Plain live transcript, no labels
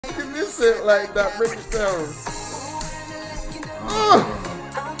Can this it like that? Break it down.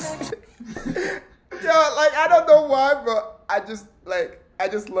 Yo, like I don't know why, but I just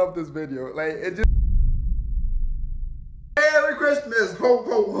love this video. Like it just. Merry Christmas, ho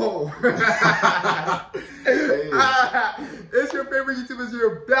ho ho! It's your favorite YouTubers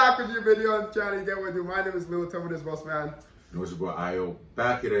here, back with your video on the channel. You get what I do. My name is Lil. Tell me this, boss man. No, it's your boy Ayo,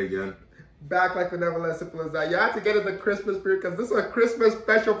 back at it again. Back like never, less simple as that. You have to get in the Christmas spirit because this is a Christmas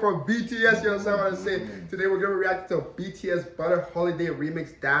special from BTS. You understand what I'm saying? Today we're gonna react to a BTS Butter Holiday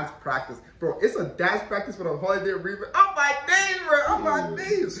Remix dance practice, bro. It's a dance practice for the holiday remix. Oh my days, bro! Oh my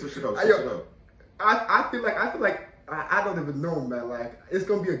days! Switch it up. Switch it up. I feel like. I don't even know, man. Like, it's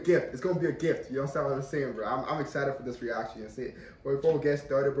gonna be a gift. It's gonna be a gift. You understand what I'm saying, bro? I'm excited for this reaction. You see? But before we get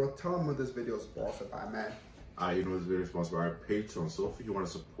started, bro, tell them what this video is sponsored by, man. You know this video is sponsored by our Patreon. So if you want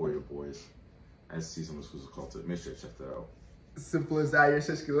to support your boys and see some exclusive content, make sure to check that out. Simple as that, your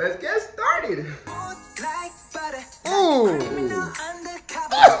sister. Let's get started. Ooh.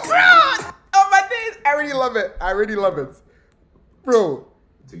 Oh my days! I really love it. I really love it, bro.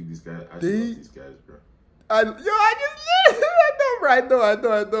 Take these guys. I love these guys, bro. I know.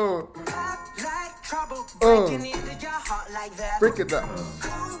 Break it down.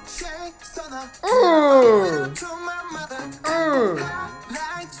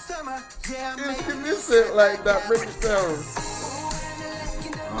 Can this it like that? Break it down.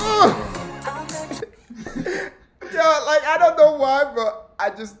 Yo, like I don't know why, but I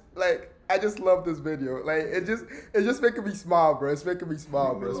just love this video. Like it's just making me smile, bro. It's making me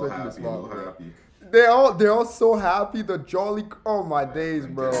smile, bro. It's making me smile, bro. They're all so happy. The jolly, oh my days,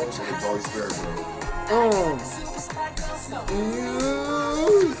 bro. The jolly spirit, bro.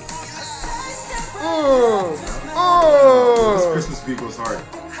 This Christmas beat goes hard.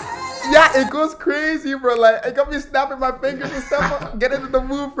 Yeah, it goes crazy, bro. Like it got me snapping my fingers and stuff. Get into the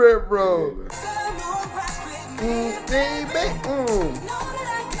move for it, bro. Baby,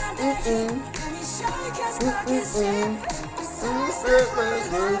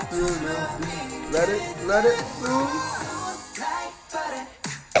 Let it through.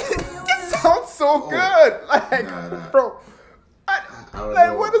 It sounds so good. Like, bro.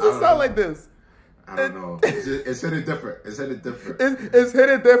 What does it sound like this? I don't know. It's hitting different. It's hitting different. It's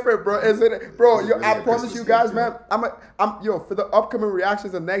hitting different, bro. It's hitting, bro. Yo, I promise you guys, man. Yo, for the upcoming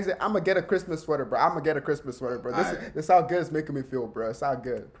reactions and next day, I'm gonna get a Christmas sweater, bro. I'm gonna get a Christmas sweater, bro. This how good it's making me feel, bro. It's how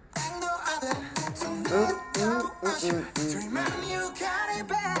good.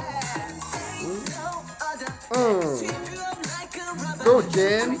 Go,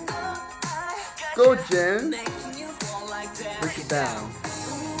 Jen. Go, Jen. Break it down.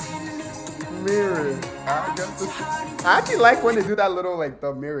 Mirror. I actually like when they do that little like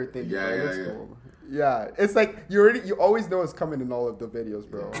the mirror thing. Yeah. Cool. Yeah, it's like you always know it's coming in all of the videos,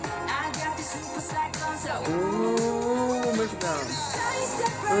 bro. Ooh, break it down.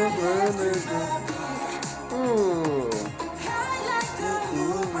 Ooh.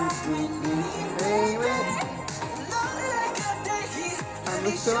 I'm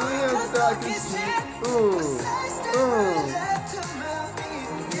showing you so I can see. Ooh.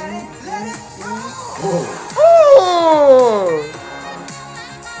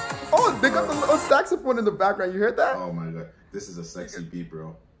 Oh, they got the little saxophone in the background. You heard that? Oh my god, this is a sexy beat,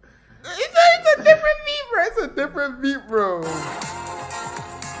 bro. It's a different beat, bro. It's a different beat, bro.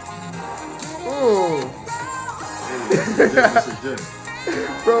 Oh.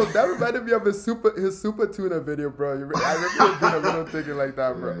 Bro, that reminded me of his super tuna video, bro. I remember doing a little thinking like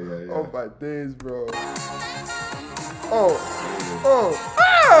that, bro. Yeah. Oh my days, bro.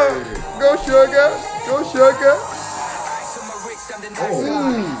 Go sugar, go sugar.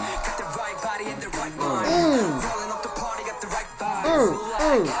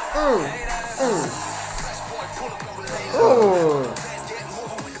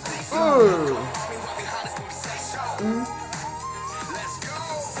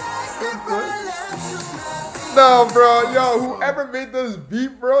 No, bro, yo, whoever made this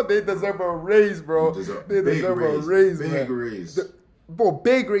beat, bro, they deserve a raise, bro. They deserve a raise, man. Big raise. Bro,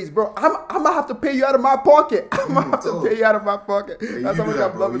 big raise, bro. I'm gonna have to pay you out of my pocket. I'm gonna have to pay you out of my pocket. Hey, that's how much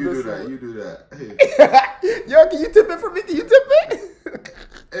I'm loving this. You do that. Hey. Yo, can you tip it for me? Can you tip it?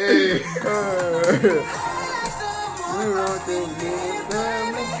 Hey.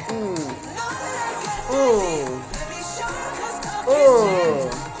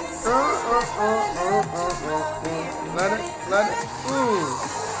 Let it.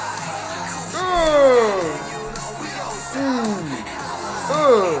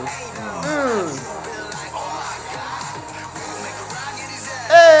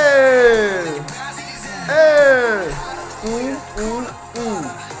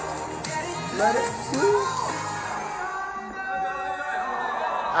 let it.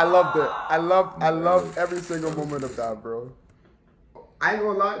 I loved it. I love every single moment of that, bro. I ain't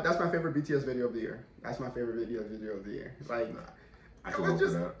gonna lie, that's my favorite BTS video of the year. That's my favorite video of the year. Like, I can roll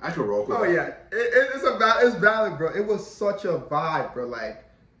with that. I can roll with that. Oh yeah, it's valid, bro. It was such a vibe, bro. Like,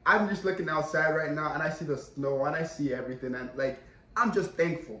 I'm just looking outside right now, and I see the snow, and I see everything, and like, I'm just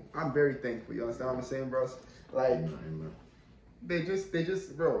thankful. I'm very thankful. You understand what I'm saying, bro? Like, Amen. they just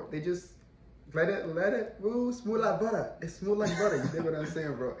let it, woo, smooth like butter. It's smooth like butter. You know what I'm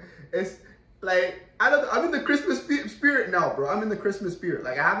saying, bro? It's like, I'm in the Christmas spirit now, bro. I'm in the Christmas spirit.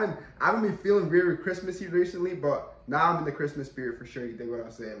 Like, I haven't been feeling very Christmassy recently, but now I'm in the Christmas spirit for sure. You think what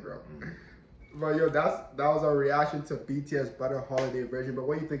I'm saying, bro? But yo, that was our reaction to BTS Butter Holiday version. But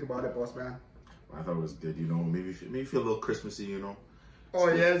what do you think about it, boss man? I thought it was good. You know, maybe feel a little Christmassy. You know. Oh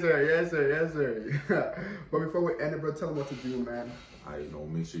yes sir. But before we end it, bro, tell them what to do, man.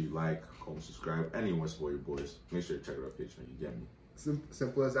 Make sure you like, comment, subscribe, and you want to support your boys. Make sure you check out our Patreon. You get me.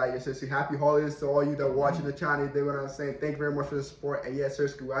 Simple as that. Yes, sir. Happy holidays to all you that are watching the channel. You know what I'm saying? Thank you very much for the support. And yes, sir,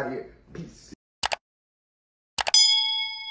 screw out of here. Peace.